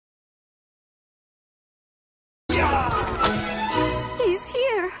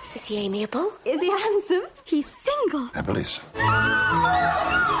Is he amiable? Is he handsome? He's single. Happily so.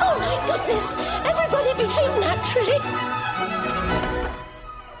 Oh, my goodness! Everybody behave naturally.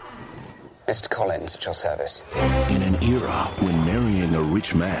 Mr. Collins, at your service. In an era when marrying a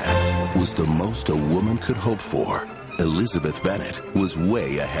rich man was the most a woman could hope for, Elizabeth Bennet was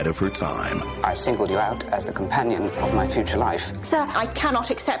way ahead of her time. I singled you out as the companion of my future life. Sir, I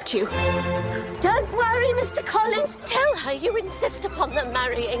cannot accept you. Don't worry, Mr. Collins. Tell her you insist upon them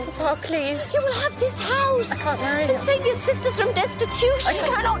marrying. Oh, please. You will have this house. I can't marry and him. save your sisters from destitution. You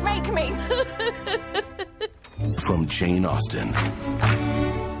cannot make me. From Jane Austen,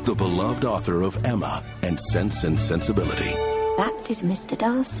 the beloved author of Emma and Sense and Sensibility. That is Mr.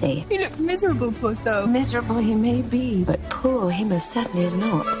 Darcy. He looks miserable, poor soul. Miserable he may be, but poor he most certainly is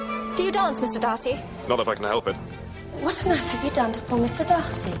not. Do you dance, Mr. Darcy? Not if I can help it. What on earth have you done to poor Mr.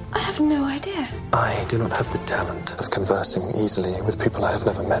 Darcy? I have no idea. I do not have the talent of conversing easily with people I have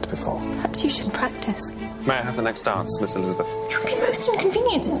never met before. Perhaps you should practice. May I have the next dance, Miss Elizabeth? It would be most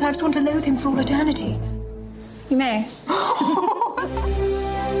inconvenient since I've sworn to loathe him for all eternity. You may.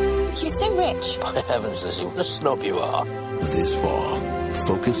 He's so rich. By heavens, Lizzie, what a snob you are. This fall,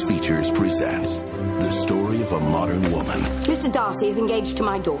 Focus Features presents the story of a modern woman Mr. Darcy is engaged to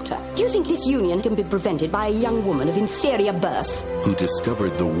my daughter. Do you think this union can be prevented by a young woman of inferior birth? who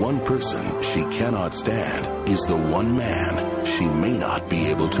discovered the one person she cannot stand is the one man she may not be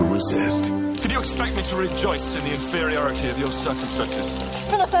able to resist. Could you expect me to rejoice in the inferiority of your circumstances?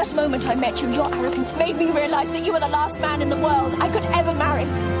 From the first moment I met you, your arrogance made me realize that you were the last man in the world I could ever marry.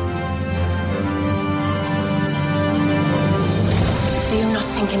 Do you not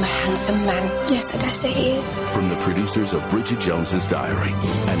think him a handsome man? Yes, I dare say he is. From the producers of Bridget Jones's Diary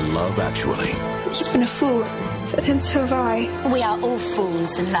and Love Actually. He's been a fool, but then so have I. We are all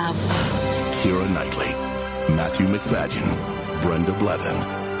fools in love. Keira Knightley, Matthew McFadden, Brenda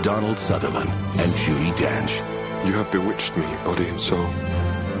Blethyn, Donald Sutherland, and Judi Dench. You have bewitched me, body and soul.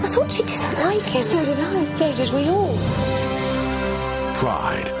 I thought you didn't like him. So did I. So did we all.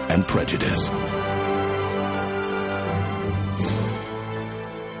 Pride and Prejudice.